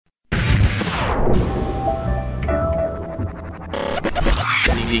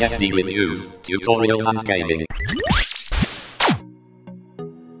FreeBSD reviews, tutorials and gaming.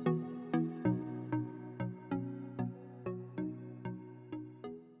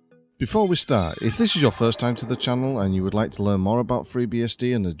 Before we start, if this is your first time to the channel and you would like to learn more about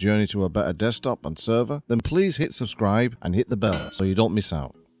FreeBSD and the journey to a better desktop and server, then please hit subscribe and hit the bell so you don't miss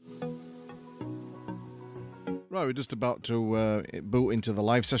out. Right, we're just about to boot into the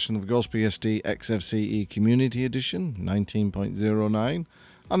live session of GhostBSD XFCE Community Edition 19.09.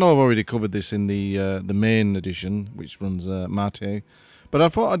 I know I've already covered this in the main edition, which runs Mate, but I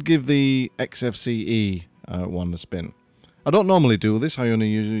thought I'd give the XFCE one a spin. I don't normally do this. I only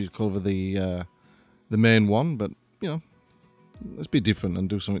usually cover the main one, but you know, let's be different and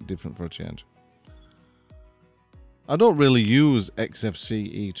do something different for a change. I don't really use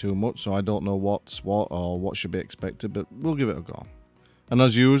XFCE too much, so I don't know what's what or what should be expected, but we'll give it a go. And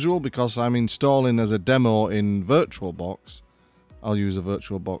as usual, because I'm installing as a demo in VirtualBox, I'll use a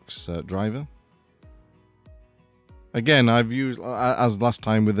VirtualBox driver. Again, I've used, as last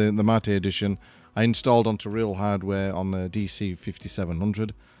time with the Mate edition, I installed onto real hardware on the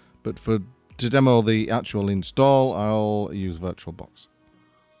DC5700, but to demo the actual install, I'll use VirtualBox.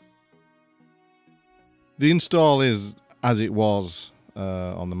 The install is as it was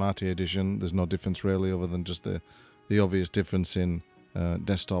on the Mate edition. There's no difference really, other than just the obvious difference in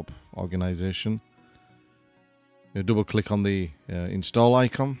desktop organization. You double click on the install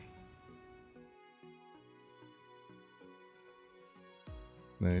icon.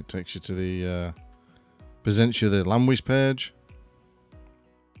 Then it takes you to the presents you the language page.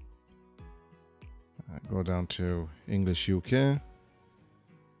 Go down to English UK.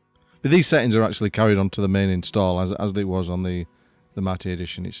 But these settings are actually carried on to the main install as it was on the Mate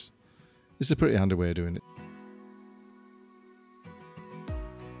edition. It's a pretty handy way of doing it.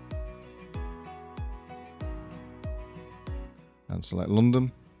 And select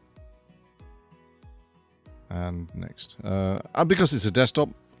London. And next. Because it's a desktop,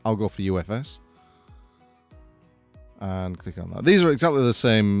 I'll go for UFS. And click on that. These are exactly the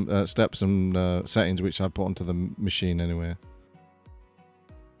same steps and settings which I put onto the machine anyway.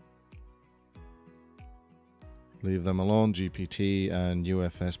 Leave them alone, GPT and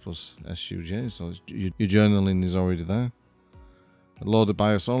UFS plus SUJ, so your journaling is already there. Load the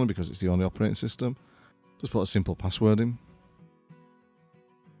BIOS only because it's the only operating system. Just put a simple password in.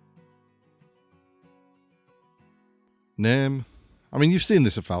 Name. I mean, you've seen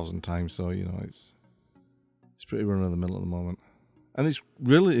this 1,000 times, so you know it's pretty run of the mill at the moment, and it's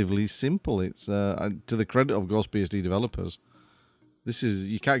relatively simple. It's to the credit of GhostBSD developers.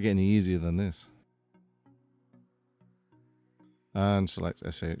 You can't get any easier than this. And select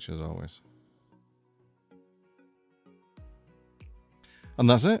SH as always. And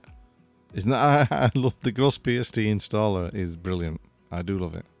that's it. Isn't that? I love the GhostBSD installer. Is brilliant. I do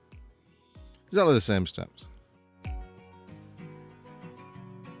love it. Exactly the same steps.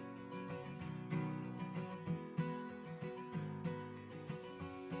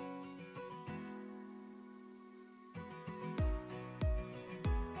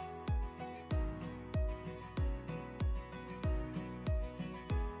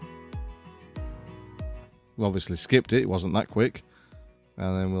 We obviously skipped it wasn't that quick,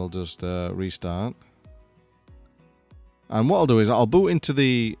 and then we'll just restart. And what I'll do is I'll boot into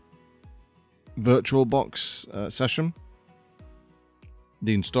the VirtualBox session,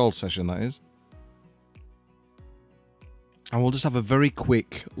 the installed session that is, and we'll just have a very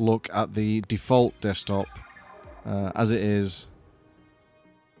quick look at the default desktop as it is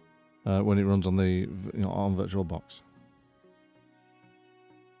when it runs on the on VirtualBox.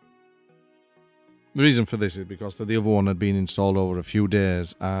 The reason for this is because the other one had been installed over a few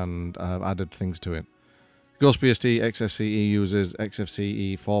days and I've added things to it. GhostBSD XFCE uses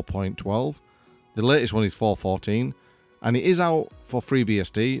XFCE 4.12. The latest one is 4.14, and it is out for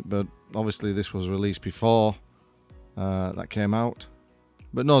FreeBSD, but obviously this was released before that came out.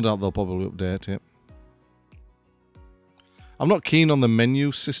 But no doubt they'll probably update it. I'm not keen on the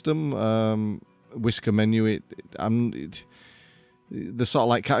menu system, whisker menu. The sort of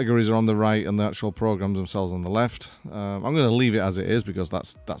like categories are on the right and the actual programs themselves on the left. I'm going to leave it as it is because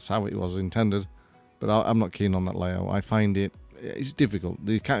that's how it was intended. But I'm not keen on that layout. I find it's difficult.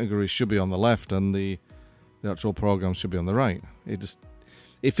 The categories should be on the left and the actual programs should be on the right.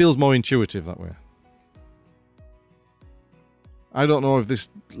 It feels more intuitive that way. I don't know if this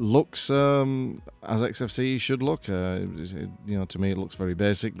looks as XFCE should look. To me it looks very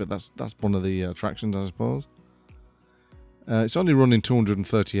basic, but that's one of the attractions, I suppose. It's only running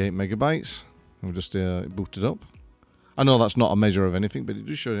 238 megabytes. I've just booted up. I know that's not a measure of anything, but it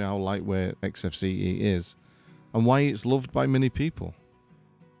does show you how lightweight XFCE is and why it's loved by many people.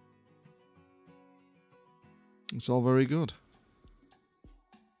 It's all very good.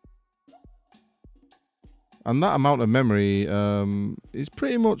 And that amount of memory is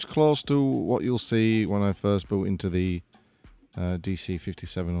pretty much close to what you'll see when I first boot into the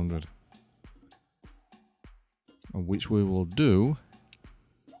DC5700. Which we will do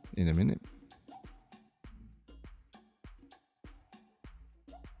in a minute.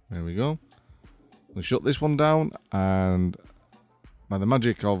 There we go. We'll shut this one down, and by the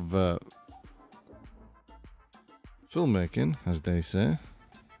magic of filmmaking, as they say.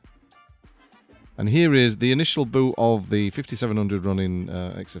 And here is the initial boot of the 5700 running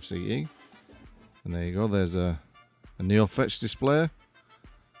XFCE. And there you go, there's a NeoFetch display.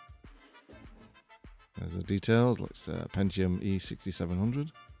 There's the details, looks Pentium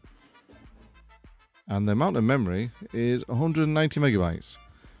E6700. And the amount of memory is 190 megabytes.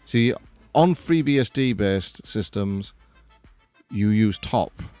 See, on FreeBSD based systems, you use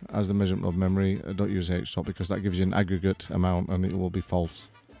top as the measurement of memory. Don't use HTOP because that gives you an aggregate amount and it will be false.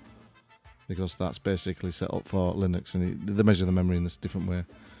 Because that's basically set up for Linux and they measure the memory in this different way.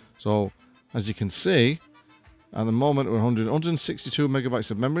 So, as you can see, at the moment we're 162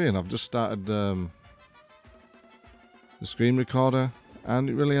 megabytes of memory, and I've just started the screen recorder and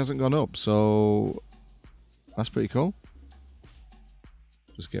it really hasn't gone up. So, that's pretty cool.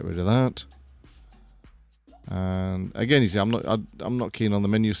 Just get rid of that. And again, you see, I'm not keen on the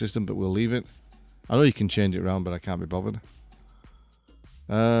menu system, but we'll leave it. I know you can change it around, but I can't be bothered.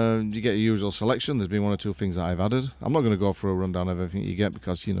 You get your usual selection. There's been one or two things that I've added. I'm not going to go through a rundown of everything you get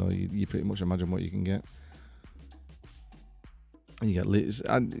because you know you pretty much imagine what you can get. And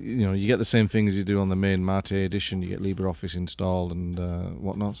you get the same thing as you do on the main Mate edition. You get LibreOffice installed and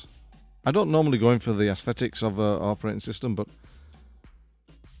whatnot. I don't normally go in for the aesthetics of an operating system, but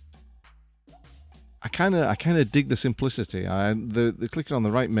I kind of dig the simplicity. The clicking on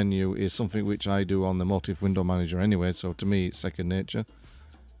the right menu is something which I do on the Motif window manager anyway, so to me it's second nature,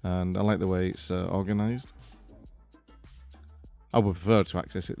 and I like the way it's organized. I would prefer to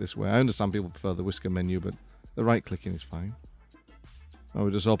access it this way. I understand people prefer the whisker menu, but the right clicking is fine. Now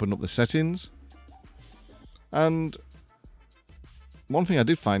we just open up the settings, and one thing I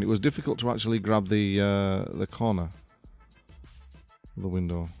did find, it was difficult to actually grab the corner of the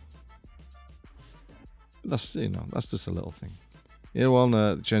window. That's that's just a little thing. Yeah,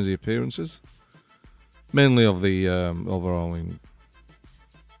 well, change the appearances, mainly of the overall in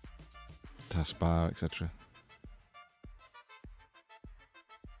taskbar, etc.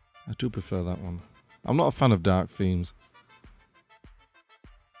 I do prefer that one. I'm not a fan of dark themes.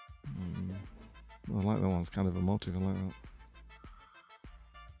 I like that one. It's kind of a motif. I like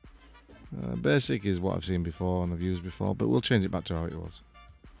that. Basic is what I've seen before and I've used before, but we'll change it back to how it was.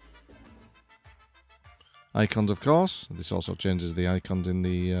 Icons, of course. This also changes the icons in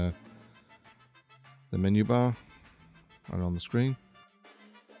the menu bar or on the screen.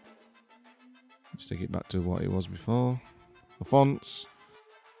 Let's take it back to what it was before. The fonts.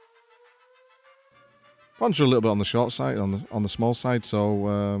 Fonts are a little bit on the short side, on the small side,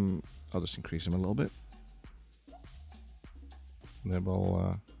 so I'll just increase them a little bit.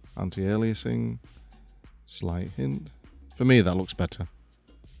 Enable anti-aliasing. Slight hint. For me, that looks better.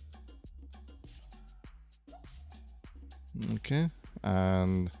 Okay,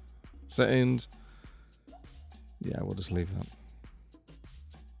 and settings. Yeah, we'll just leave that.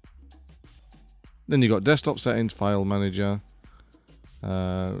 Then you got desktop settings, file manager.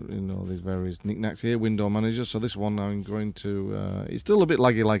 These various knickknacks here. Window manager. So this one I'm going to. It's still a bit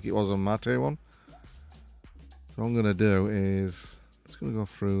laggy like it was on Mate one. So what I'm going to do is just going to go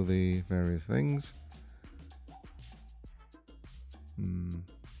through the various things.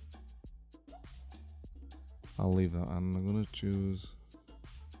 I'll leave that, and I'm going to choose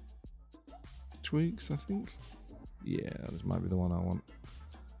tweaks, I think. Yeah, this might be the one I want.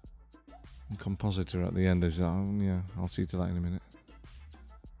 And compositor at the end is, yeah, I'll see to that in a minute.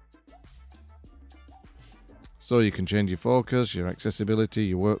 So you can change your focus, your accessibility,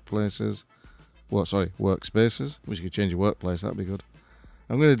 your workplaces. Workspaces. Wish you could change your workplace, that'd be good.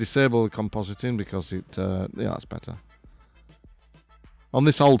 I'm going to disable the compositing because yeah, that's better. On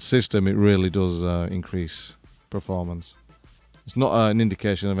this old system, it really does increase performance. It's not an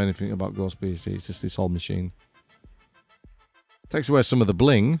indication of anything about GhostBSD, it's just this old machine. Takes away some of the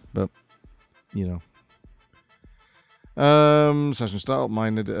bling, but you know. Session startup,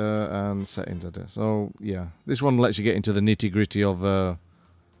 mine editor, and settings editor. So yeah, this one lets you get into the nitty gritty of the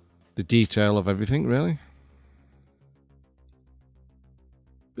detail of everything, really.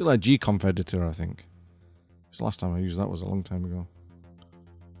 A bit like gconf editor, I think. The last time I used that was a long time ago.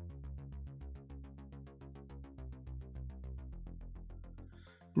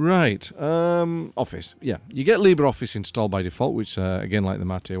 Right, Office. Yeah, you get LibreOffice installed by default, which again, like the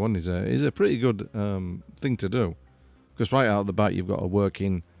Mate one, is a pretty good thing to do, because right out of the bat you've got a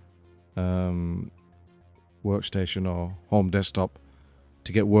working workstation or home desktop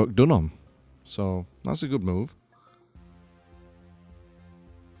to get work done on. So that's a good move.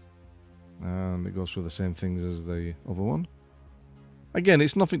 And it goes through the same things as the other one. Again,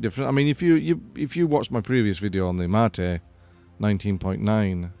 it's nothing different. I mean, if you watched my previous video on the Mate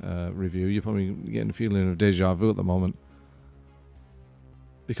 19.09 review, you're probably getting a feeling of deja vu at the moment,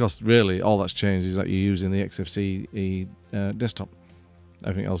 because really all that's changed is that you're using the XFCE desktop.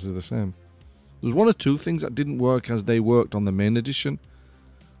 Everything else is the same. There's one or two things that didn't work as they worked on the main edition,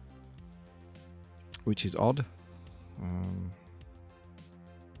 which is odd.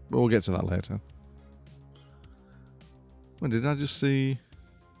 But we'll get to that later. When did I just see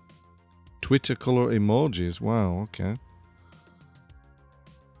Twitter color emojis? Wow, okay.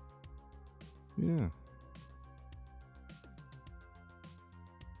 Yeah.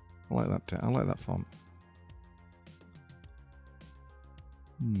 I like that. I like that font.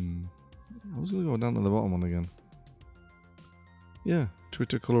 I was going to go down to the bottom one again. Yeah,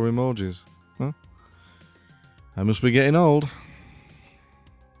 Twitter color emojis. Huh? I must be getting old.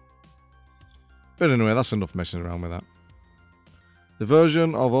 But anyway, that's enough messing around with that. The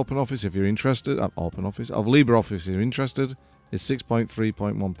version of OpenOffice, if you're interested, of LibreOffice, if you're interested, is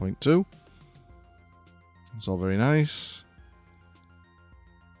 6.3.1.2. It's all very nice.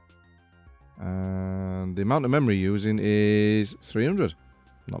 And the amount of memory using is 300.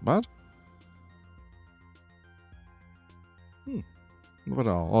 Not bad. Not bad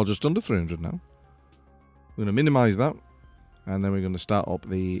at all. Oh, just under 300 now. We're going to minimize that. And then we're going to start up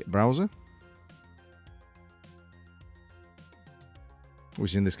the browser,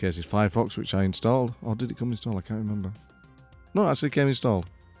 which in this case is Firefox, which I installed. Or did it come installed? I can't remember. No, it actually came installed.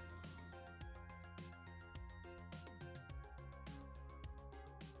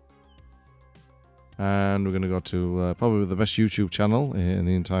 And we're going to go to probably the best YouTube channel in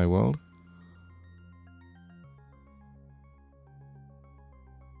the entire world.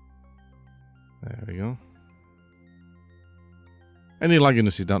 There we go. Any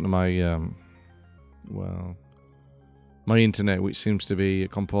lagginess is down to my, well, my internet, which seems to be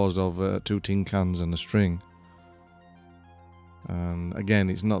composed of 2 tin cans and a string. And again,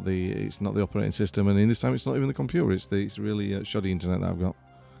 it's not the operating system, and in this time it's not even the computer. It's really shoddy internet that I've got.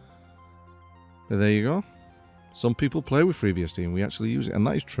 But there you go. Some people play with FreeBSD, and we actually use it, and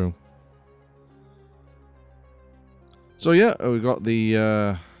that is true. So yeah, we've got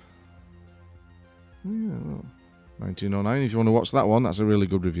the 1909. If you want to watch that one, that's a really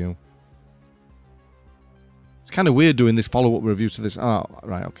good review. It's kind of weird doing this follow-up review to this. Oh,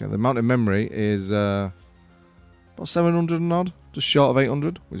 right, okay. The amount of memory is about 700 and odd, just short of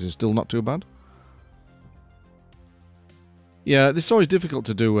 800, which is still not too bad. Yeah, it's always difficult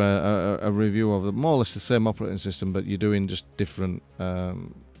to do a review of more or less the same operating system, but you're doing just different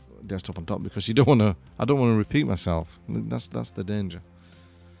desktop on top, because you don't want to. I don't want to repeat myself. That's the danger.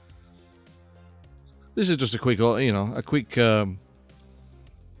 This is just a quick,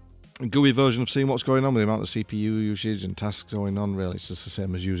 GUI version of seeing what's going on with the amount of CPU usage and tasks going on. Really, it's just the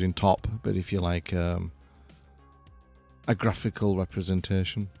same as using top, but if you like a graphical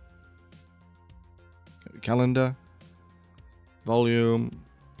representation. Calendar, volume,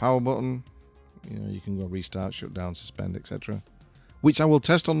 power button. You can go restart, shut down, suspend, etc. Which I will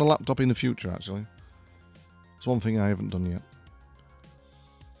test on the laptop in the future. Actually, it's one thing I haven't done yet.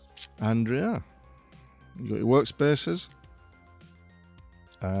 And yeah, you got your workspaces.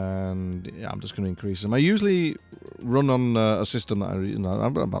 And yeah, I'm just going to increase them. I usually run on a system that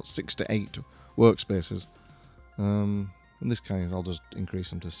I've got about 6 to 8 workspaces. In this case, I'll just increase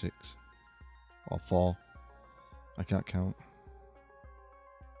them to 6 or 4. I can't count.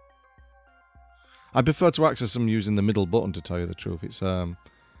 I prefer to access them using the middle button, to tell you the truth. It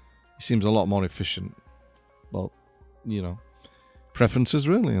seems a lot more efficient. But preferences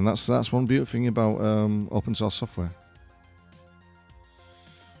really, and that's one beautiful thing about open source software.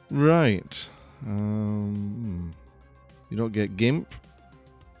 Right. You don't get GIMP.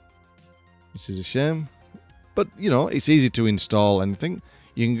 This is a shame. But, it's easy to install anything.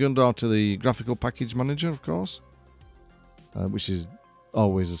 You can go down to the graphical package manager, of course, which is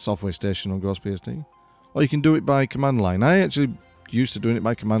always a software station on GhostBSD. Or you can do it by command line. I actually used to doing it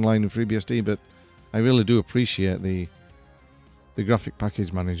by command line in FreeBSD, but I really do appreciate the graphic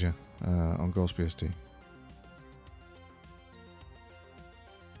package manager on GhostBSD.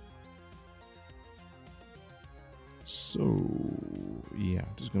 So, yeah,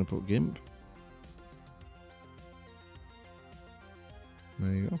 just going to put GIMP.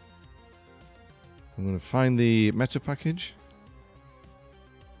 There you go. I'm going to find the meta package.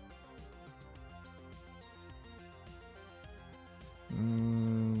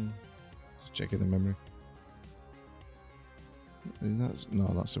 Just checking the memory. That's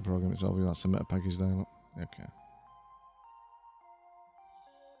the program itself. That's the meta package there. Look. Okay.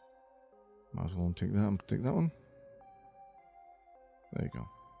 Might as well untick that and tick that one. There you go.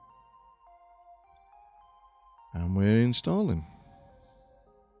 And we're installing.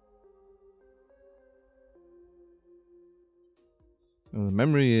 And the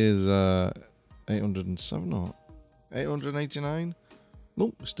memory is 807 or 889.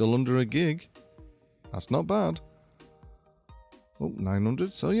 Nope, still under a gig. That's not bad. Oh,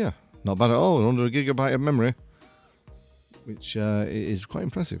 900. So yeah, not bad at all. Under a gigabyte of memory, which is quite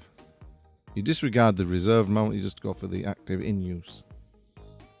impressive. You disregard the reserved amount. You just go for the active in use.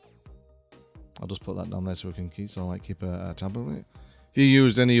 I'll just put that down there so we can keep a tab on it. If you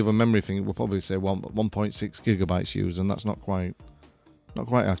used any other memory thing, it will probably say 1.6 gigabytes used, and that's not quite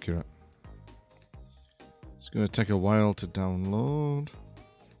accurate. It's going to take a while to download.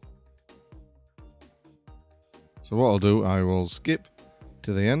 So what I'll do, I will skip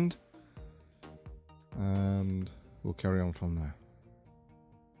to the end, and we'll carry on from there.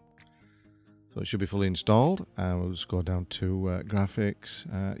 So it should be fully installed, and we'll just go down to graphics.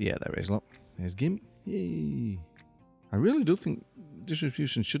 Yeah, there it is. Look, there's GIMP. Yay! I really do think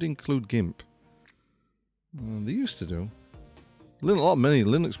distribution should include GIMP. They used to do. Many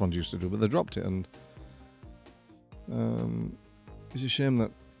Linux ones used to do, but they dropped it, and it's a shame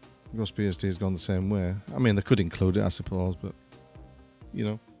that GhostBSD has gone the same way. I mean, they could include it, I suppose, but you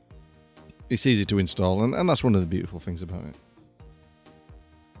know, it's easy to install, and that's one of the beautiful things about it.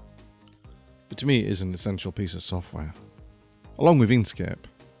 But to me, it is an essential piece of software, along with Inkscape.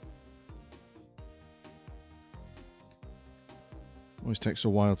 Always takes a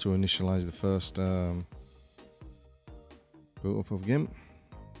while to initialize the first boot up of GIMP.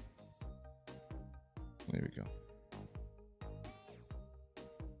 There we go.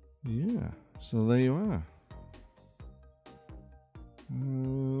 Yeah, so there you are.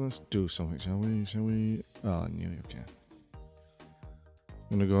 Let's do something, shall we? Oh, I knew. Okay.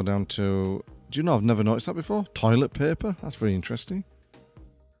 I'm going to go down to... Do you know, I've never noticed that before. Toilet paper. That's very interesting.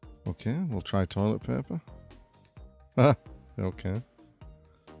 Okay, we'll try toilet paper. Ah, okay.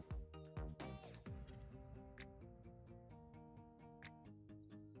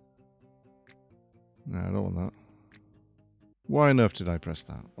 No, I don't want that. Why on earth did I press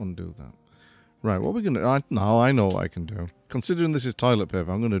that? Undo that. Right, what are we going to... No, I know what I can do. Considering this is toilet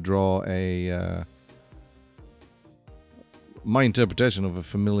paper, I'm going to draw a... my interpretation of a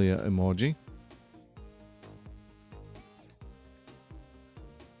familiar emoji.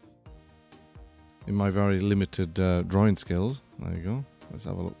 In my very limited drawing skills. There you go. Let's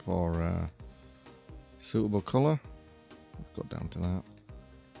have a look for suitable colour. Let's go down to that.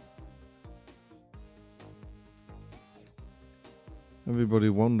 Everybody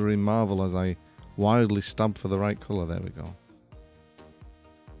wonder in marvel as I wildly stab for the right colour. There we go.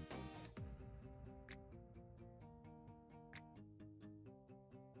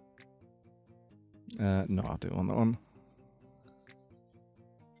 No, I don't want that one.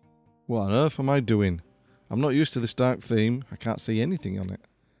 What on earth am I doing? I'm not used to this dark theme. I can't see anything on it.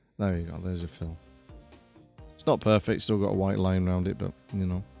 There you go. There's a fill. It's not perfect. Still got a white line around it, but you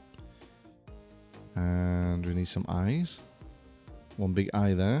know. And we need some eyes. One big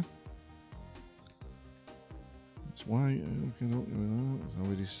eye there. That's why. It's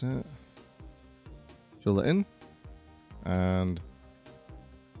already set. Fill it in. And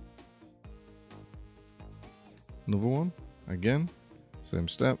another one. Again. Same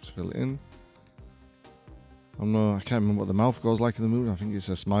steps. Fill it in. I can't remember what the mouth goes like in the movie. I think it's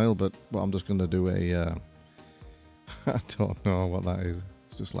a smile, but I'm just going to do a... I don't know what that is.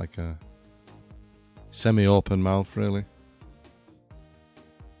 It's just like a semi-open mouth, really.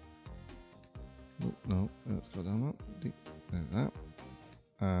 Oh, no, let's go down that. There's that.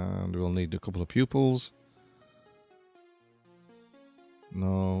 And we'll need a couple of pupils.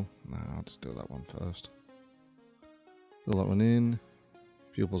 No, I'll just do that one first. Fill that one in.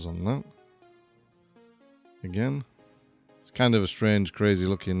 Pupils on that. Again. It's kind of a strange, crazy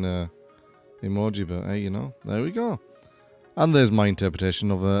looking emoji, but hey, you know, there we go. And there's my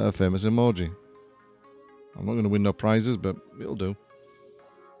interpretation of a famous emoji. I'm not going to win no prizes, but it'll do.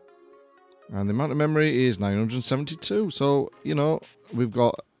 And the amount of memory is 972. So, you know, we've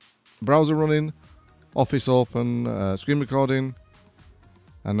got browser running, Office open, screen recording,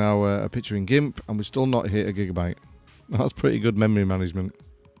 and now a picture in GIMP, and we've still not hit a gigabyte. That's pretty good memory management.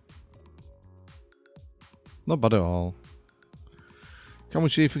 Not bad at all. Can we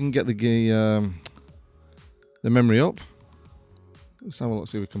see if we can get the memory up? Let's have a look,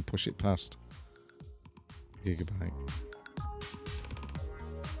 see if we can push it past gigabyte.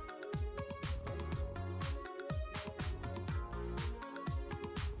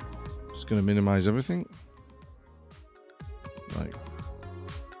 Just going to minimize everything. Right.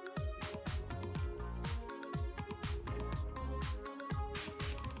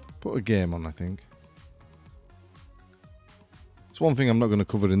 Put a game on, I think. It's one thing I'm not going to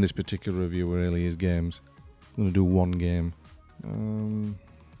cover in this particular review really is games. I'm going to do one game.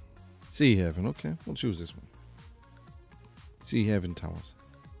 Sea Haven, okay, we'll choose this one. Sea Haven Towers.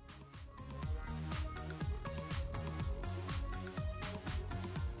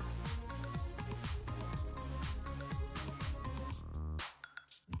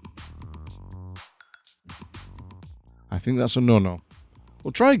 I think that's a no-no.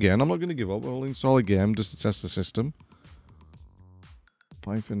 We'll try again, I'm not going to give up. We'll install a game just to test the system.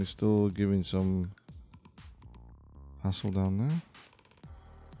 Python is still giving some hassle down there.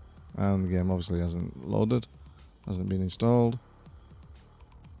 And the game obviously hasn't loaded, hasn't been installed.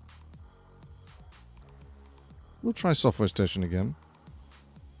 We'll try Software Station again.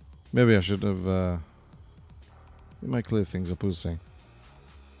 Maybe I should have... it might clear things up, we'll see.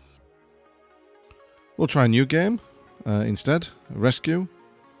 We'll try a new game instead, Rescue.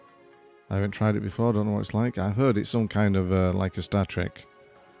 I haven't tried it before, I don't know what it's like. I've heard it's some kind of like a Star Trek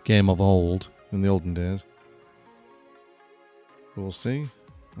game of old, in the olden days. We'll see.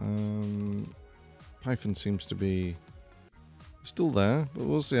 Python seems to be still there, but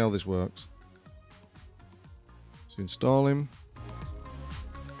we'll see how this works. Let's install him.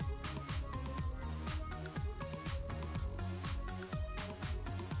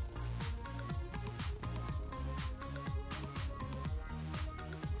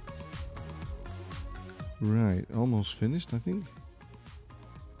 Right, almost finished, I think.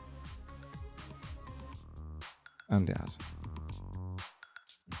 And it has.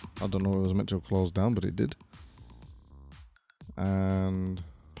 I don't know if it was meant to close down, but it did. And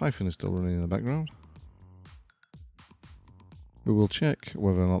Python is still running in the background. We will check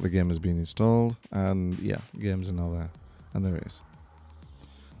whether or not the game has been installed. And yeah, games are now there. And there it is.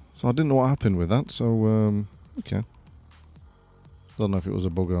 So I didn't know what happened with that, so okay. Don't know if it was a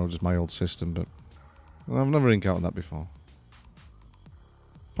bug or just my old system, but I've never encountered that before.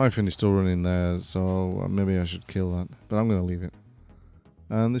 Python is still running there, so maybe I should kill that, but I'm going to leave it.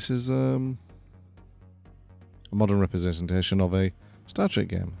 And this is a modern representation of a Star Trek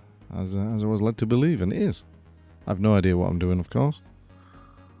game, as I was led to believe, and it is. I've no idea what I'm doing, of course.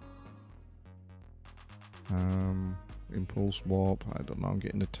 Impulse warp, I don't know, I'm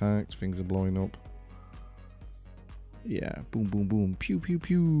getting attacked, things are blowing up. Yeah, boom, boom, boom, pew, pew,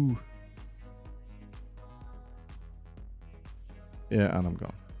 pew. Yeah, and I'm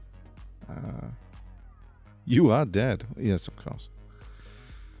gone. You are dead. Yes, of course.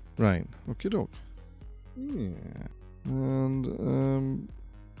 Right, okie doke. Yeah. And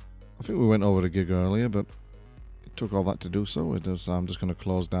I think we went over the gig earlier, but it took all that to do so. It does, I'm just going to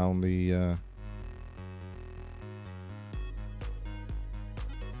close down the...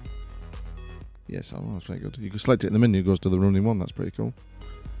 Yes, oh, that's very good. You can select it in the menu, it goes to the running one. That's pretty cool.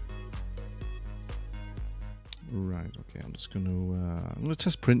 Right, okay, I'm just going to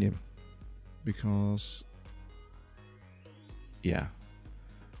test print him, because, yeah.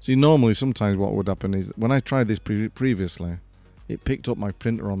 See, normally, sometimes what would happen is, when I tried this previously, it picked up my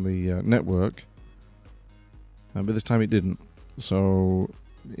printer on the network, but this time it didn't. So,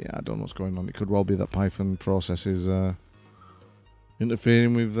 yeah, I don't know what's going on. It could well be that Python process is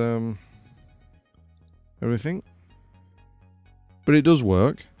interfering with everything. But it does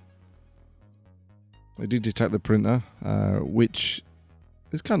work. I did detect the printer, which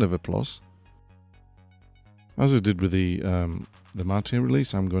is kind of a plus. As I did with the Mate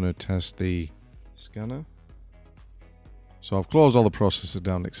release, I'm going to test the scanner. So I've closed all the processors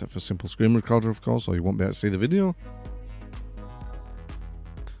down except for Simple Screen Recorder, of course, so you won't be able to see the video.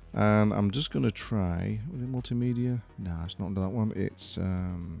 And I'm just going to try, was it multimedia? Nah, it's not under that one. It's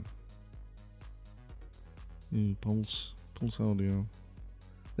Pulse Audio.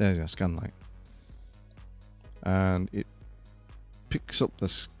 There's a scan light. And it picks up the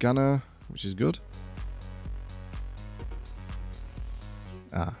scanner, which is good.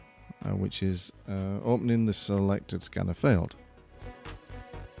 Which is opening the selected scanner failed.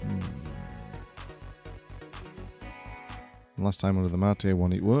 Last time under the Mate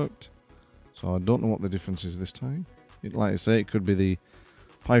one it worked, so I don't know what the difference is this time. Like I say, it could be the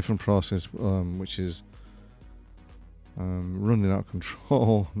Python process, which is Running out of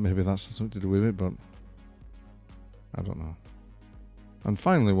control. Maybe that's something to do with it, but I don't know. And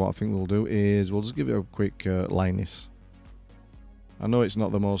finally, what I think we'll do is we'll just give it a quick Linus. I know it's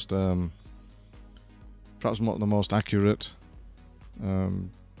not the most, perhaps not the most accurate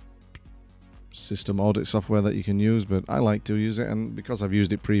system audit software that you can use, but I like to use it, and because I've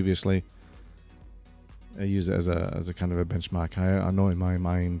used it previously, I use it as a kind of a benchmark. I know in my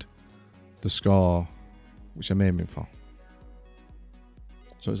mind the score which I'm aiming for.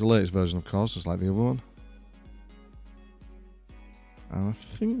 So it's the latest version, of course, just like the other one. And I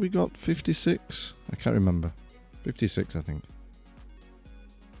think we got 56. I can't remember. 56, I think.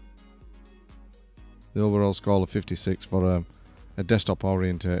 The overall score of 56 for a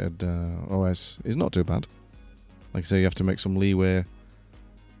desktop-oriented OS is not too bad. Like I say, you have to make some leeway. You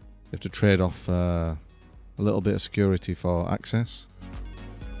have to trade off a little bit of security for access.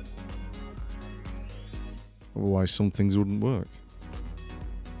 Otherwise, some things wouldn't work.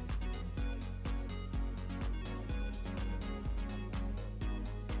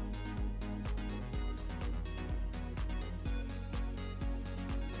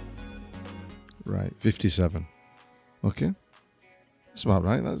 Right, 57. Okay, that's about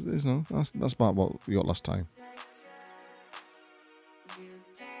right. That's about what we got last time.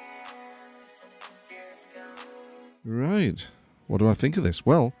 Right, what do I think of this?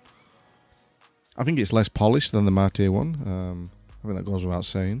 Well, I think it's less polished than the Mate one. I think that goes without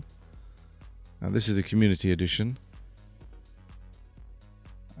saying. This is a Community Edition,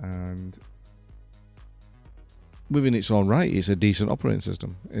 and within its own right, it's a decent operating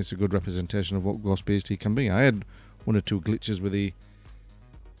system. It's a good representation of what GhostBSD can be. I had one or two glitches with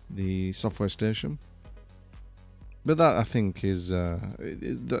the software station, but that I think is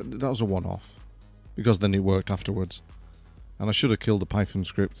that was a one-off, because then it worked afterwards, and I should have killed the Python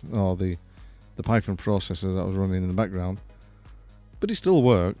script or the Python processor that was running in the background, but it still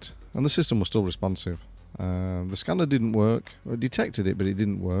worked, and the system was still responsive. The scanner didn't work. It detected it, but it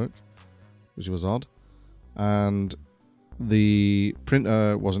didn't work, which was odd. And the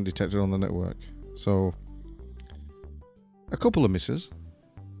printer wasn't detected on the network. So a couple of misses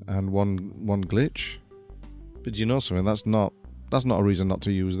and one glitch. But you know something, that's not a reason not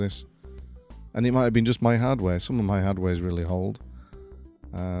to use this. And it might have been just my hardware. Some of my hardware is really old.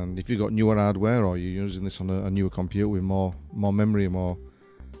 And if you've got newer hardware, or you're using this on a newer computer with more memory, more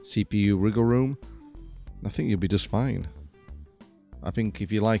CPU wiggle room, I think you'll be just fine. I think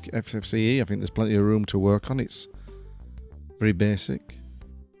if you like XFCE, I think there's plenty of room to work on. It's very basic,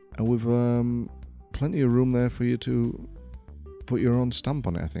 and with plenty of room there for you to put your own stamp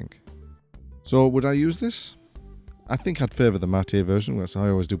on it, I think. So would I use this? I think I'd favour the Mate version, because I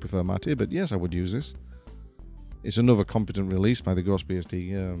always do prefer Mate, but yes, I would use this. It's another competent release by the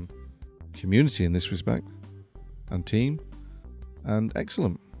GhostBSD community in this respect, and team, and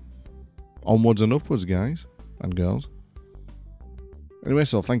excellent. Onwards and upwards, guys and girls. Anyway,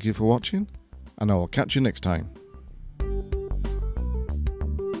 so thank you for watching, and I will catch you next time.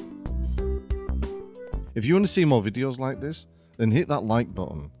 If you want to see more videos like this, then hit that like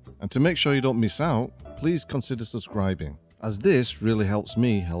button. And to make sure you don't miss out, please consider subscribing, as this really helps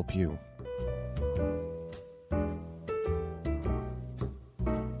me help you.